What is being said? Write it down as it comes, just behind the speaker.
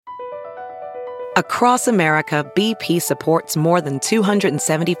Across America, BP supports more than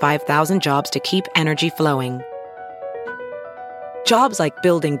 275,000 jobs to keep energy flowing. Jobs like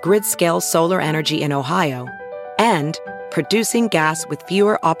building grid-scale solar energy in Ohio and producing gas with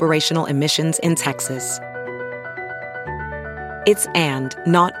fewer operational emissions in Texas. It's and,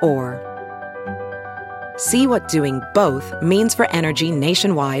 not or. See what doing both means for energy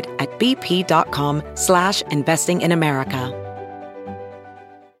nationwide at bp.com/investing in America.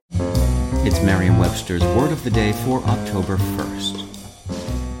 It's Merriam-Webster's Word of the Day for October 1st.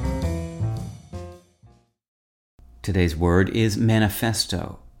 Today's word is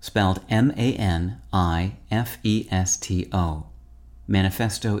manifesto, spelled M-A-N-I-F-E-S-T-O.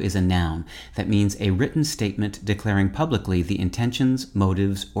 Manifesto is a noun that means a written statement declaring publicly the intentions,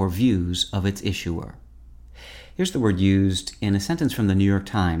 motives, or views of its issuer. Here's the word used in a sentence from the New York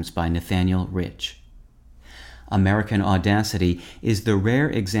Times by Nathaniel Rich. American Audacity is the rare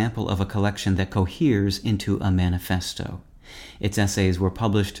example of a collection that coheres into a manifesto. Its essays were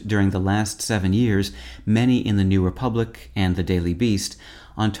published during the last 7 years, many in the New Republic and the Daily Beast,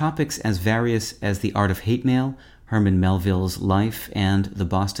 on topics as various as the art of hate mail, Herman Melville's life, and the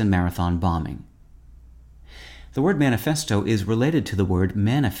Boston Marathon bombing. The word manifesto is related to the word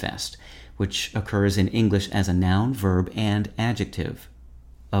manifest, which occurs in English as a noun, verb, and adjective.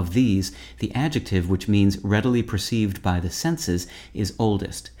 Of these, the adjective, which means readily perceived by the senses, is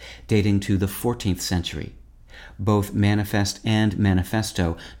oldest, dating to the 14th century. Both manifest and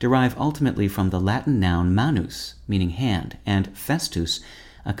manifesto derive ultimately from the Latin noun manus, meaning hand, and festus,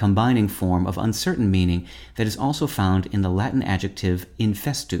 a combining form of uncertain meaning that is also found in the Latin adjective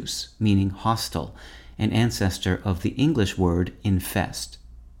infestus, meaning hostile, an ancestor of the English word infest.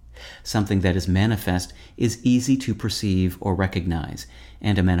 Something that is manifest is easy to perceive or recognize,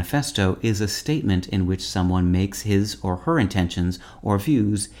 and a manifesto is a statement in which someone makes his or her intentions or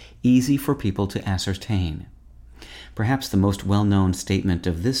views easy for people to ascertain. Perhaps the most well-known statement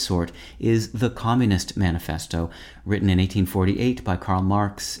of this sort is the Communist Manifesto, written in 1848 by Karl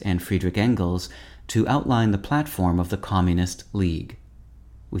Marx and Friedrich Engels to outline the platform of the Communist League.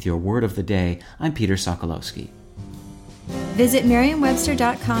 With your Word of the Day, I'm Peter Sokolowski. Visit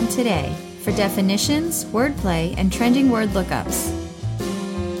Merriam-Webster.com today for definitions, wordplay, and trending word lookups.